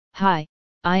Hi,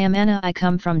 I am Anna. I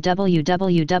come from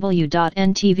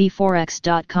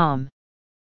www.ntvforex.com.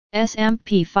 Samp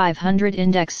P 500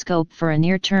 index scope for a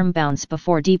near-term bounce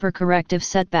before deeper corrective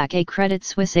setback. A Credit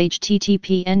Suisse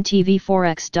http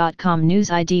ntvforex.com news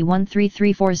ID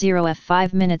 13340F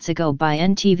 5 minutes ago by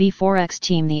NTV Forex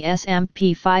team. The Samp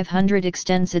P 500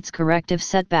 extends its corrective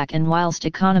setback, and whilst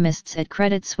economists at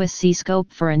Credit Suisse see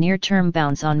scope for a near-term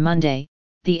bounce on Monday,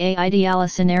 the ideal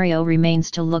scenario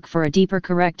remains to look for a deeper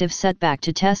corrective setback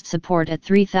to test support at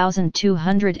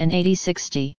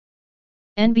 3,280.60.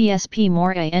 NBSP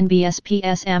more. A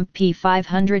NBSP Samp P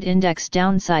 500 index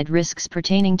downside risks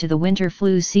pertaining to the winter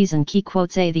flu season. Key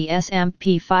quotes: A. The Samp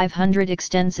P 500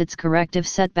 extends its corrective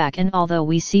setback, and although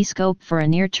we see scope for a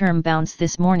near-term bounce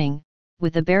this morning,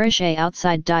 with the bearish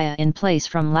outside dia in place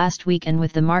from last week and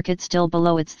with the market still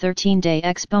below its 13-day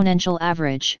exponential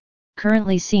average,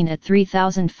 currently seen at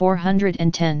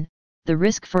 3,410, the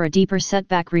risk for a deeper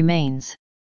setback remains.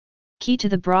 Key to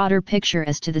the broader picture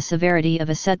as to the severity of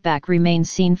a setback remains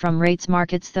seen from rates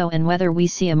markets though, and whether we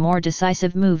see a more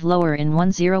decisive move lower in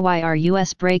 10-YR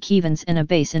US break-evens and a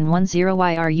base in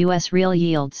 10-YR US real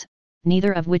yields,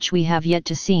 neither of which we have yet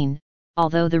to seen,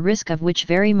 although the risk of which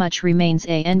very much remains.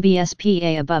 A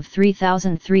NBSP above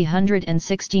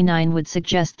 3,369 would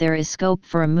suggest there is scope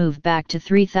for a move back to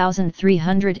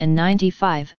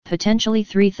 3,395, potentially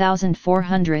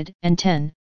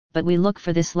 3,410, but we look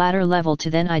for this latter level to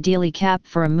then ideally cap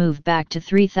for a move back to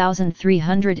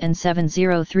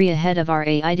 3,307.03 ahead of our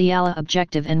ideal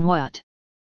objective, and what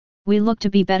we look to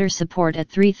be better support at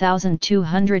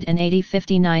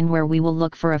 3,280.59, where we will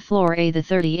look for a floor. A. The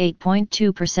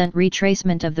 38.2%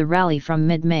 retracement of the rally from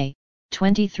mid-May,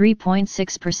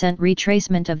 23.6%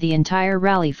 retracement of the entire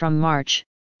rally from March,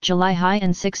 July high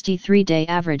and 63-day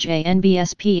average. A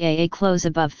NBSP a close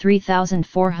above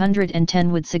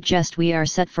 3,410 would suggest we are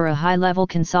set for a high-level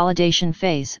consolidation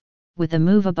phase, with a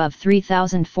move above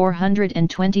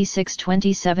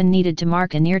 3,426.27 needed to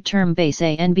mark a near-term base.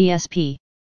 A NBSP.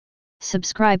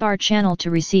 Subscribe our channel to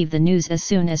receive the news as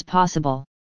soon as possible.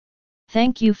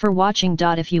 Thank you for watching.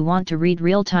 If you want to read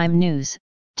real-time news,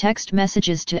 text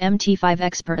messages to MT5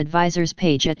 Expert Advisors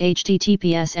page at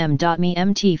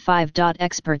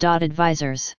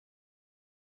https://mt5.expert.advisors.